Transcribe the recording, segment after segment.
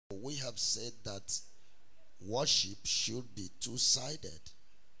we have said that worship should be two-sided.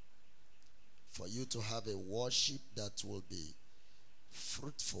 For you to have a worship that will be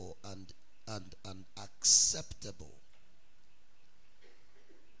fruitful and acceptable,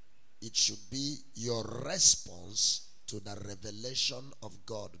 it should be your response to the revelation of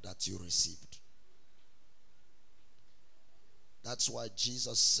God that you received. That's why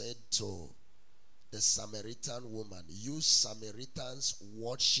Jesus said to the Samaritan woman, you Samaritans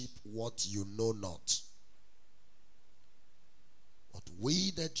worship what you know not. But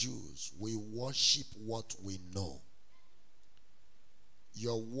we the Jews, we worship what we know.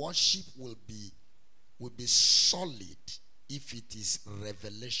 Your worship will be solid if it is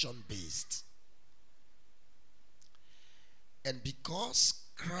revelation based. And because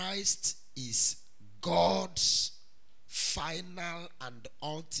Christ is God's final and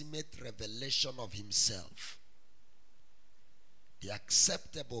ultimate revelation of himself, the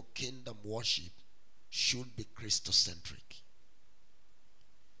acceptable kingdom worship should be Christocentric.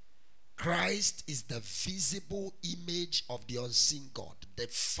 Christ is the visible image of the unseen God. The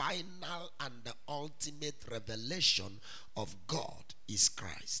final and the ultimate revelation of God is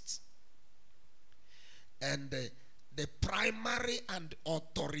Christ. And the primary and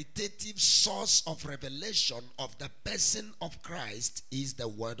authoritative source of revelation of the person of Christ is the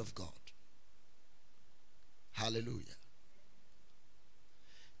Word of God. Hallelujah.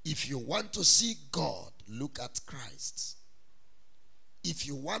 If you want to see God, look at Christ. If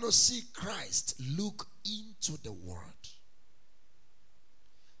you want to see Christ, look into the Word.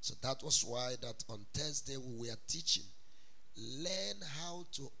 So that was why that on Thursday we were teaching, learn how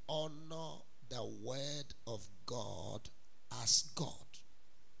to honor the Word of God as God.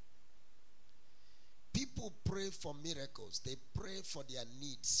 People pray for miracles. They pray for their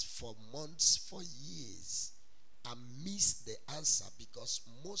needs for months, for years, and miss the answer because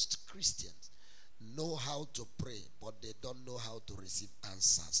most Christians know how to pray, but they don't know how to receive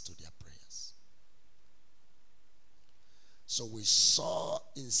answers to their prayers. So we saw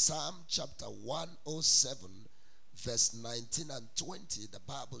in Psalm chapter 107, verse 19 and 20, the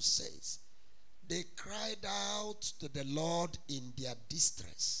Bible says, they cried out to the Lord in their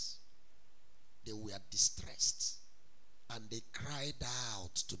distress. They were distressed. And they cried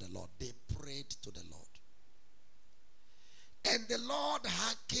out to the Lord. They prayed to the Lord. And the Lord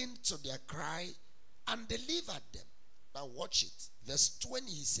hearkened to their cry and delivered them. Now watch it. Verse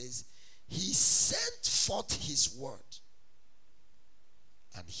 20, he says, he sent forth his word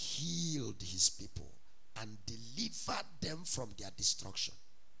and healed his people and delivered them from their destruction.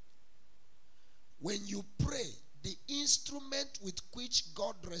 When you pray, the instrument with which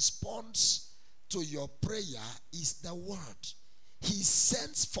God responds to your prayer is the word. He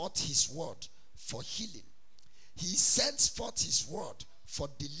sends forth his word for healing. He sends forth his word for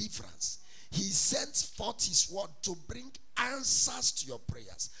deliverance. He sends forth his word to bring answers to your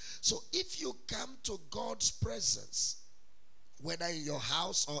prayers. So if you come to God's presence, whether in your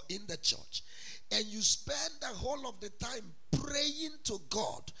house or in the church, and you spend the whole of the time praying to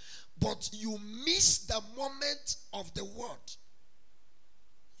God, but you miss the moment of the word,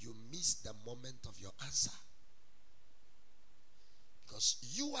 you miss the moment of your answer. Because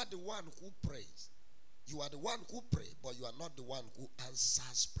you are the one who prays. You are the one who prays, but you are not the one who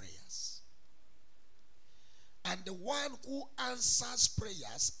answers prayers. And the one who answers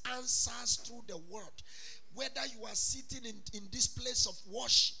prayers answers through the word. Whether you are sitting in this place of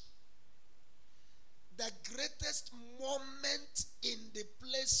worship, the greatest moment in the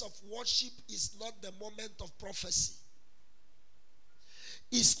place of worship is not the moment of prophecy.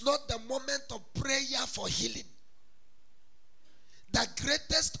 It's not the moment of prayer for healing. The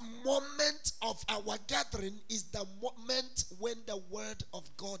greatest moment of our gathering is the moment when the word of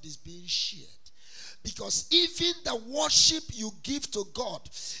God is being shared. Because even the worship you give to God,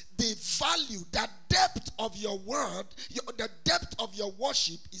 the value, the depth of your word, the depth of your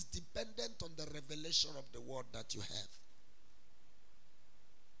worship is dependent on the revelation of the word that you have.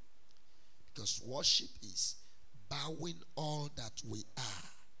 Because worship is bowing all that we are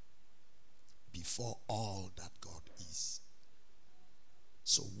before all that God is.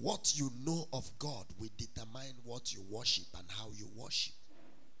 So what you know of God will determine what you worship and how you worship.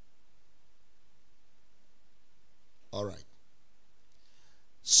 All right.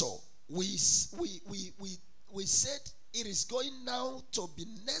 So we said it is going now to be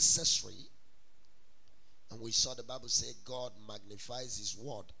necessary, and we saw the Bible say God magnifies his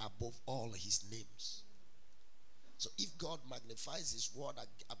word above all his names. So if God magnifies his word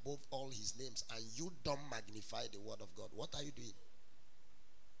above all his names and you don't magnify the word of God, what are you doing?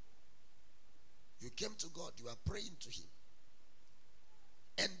 You came to God, you are praying to him.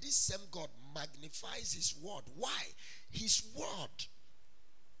 And this same God magnifies his word. Why? His word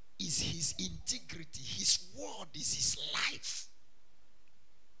is his integrity. His word is his life.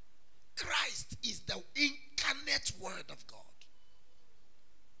 Christ is the incarnate word of God.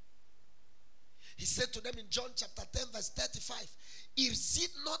 He said to them in John chapter 10 verse 35, is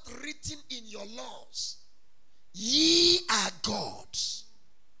it not written in your laws, ye are gods?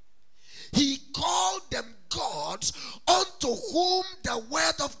 He called them gods unto whom the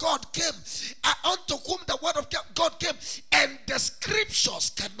word of God came. Unto whom the word of God came. And the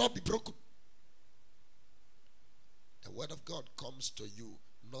scriptures cannot be broken. The word of God comes to you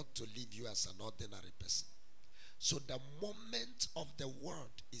not to leave you as an ordinary person. So the moment of the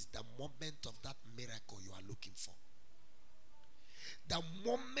word is the moment of that miracle you are looking for. The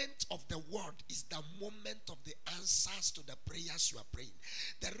moment of the word is the moment of the answers to the prayers you are praying.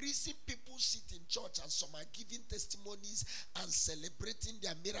 The reason people sit in church and some are giving testimonies and celebrating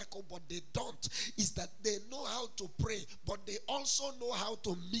their miracle, but they don't, is that they know how to pray, but they also know how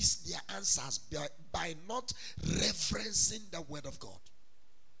to miss their answers by not reverencing the word of God.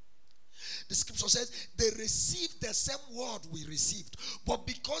 The scripture says they received the same word we received, but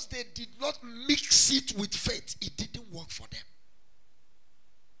because they did not mix it with faith, it didn't work for them.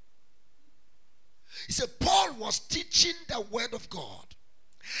 He said Paul was teaching the word of God,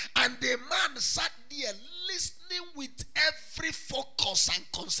 and the man sat there listening with every focus and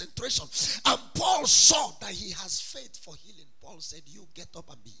concentration, and Paul saw that he has faith for healing. Paul said, you get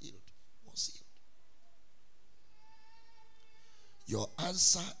up and be healed. Was healed. Your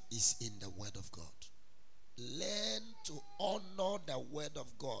answer is in the word of God. Learn to honor the word of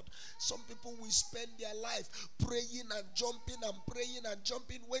God. Some people will spend their life praying and jumping and praying and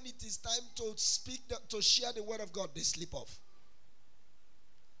jumping. When it is time to speak, to share the word of God, they slip off.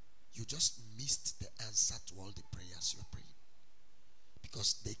 You just missed the answer to all the prayers you're praying.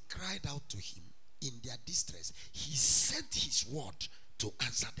 Because they cried out to him in their distress. He sent his word to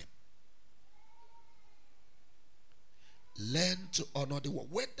answer them. Learn to honor the word.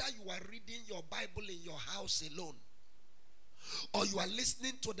 Whether you are reading your Bible in your house alone, or you are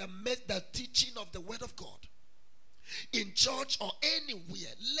listening to the teaching of the word of God in church or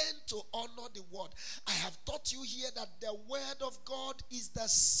anywhere, learn to honor the word. I have taught you here that the word of God is the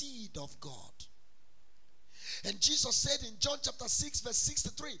seed of God. And Jesus said in John chapter 6 verse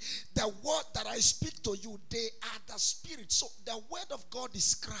 63, the word that I speak to you, they are the spirit. So the word of God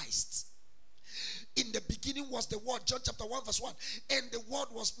is Christ. In the beginning was the word, John chapter 1 verse 1, and the word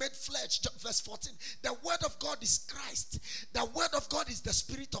was made flesh, verse 14. The word of God is Christ. The word of God is the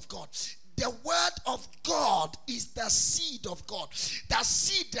Spirit of God. The word of God is the seed of God. The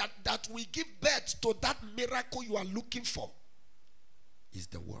seed that will give birth to that miracle you are looking for is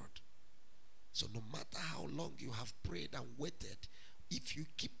the word. So no matter how long you have prayed and waited, if you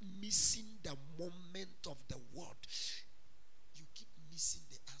keep missing the moment of the word, you keep missing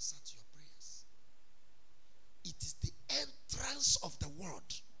the answer to your prayers. It is the entrance of the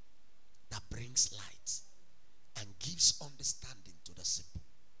word that brings light and gives understanding to the simple.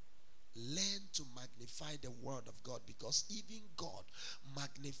 Learn to magnify the word of God, because even God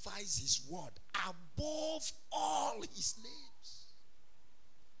magnifies his word above all his name.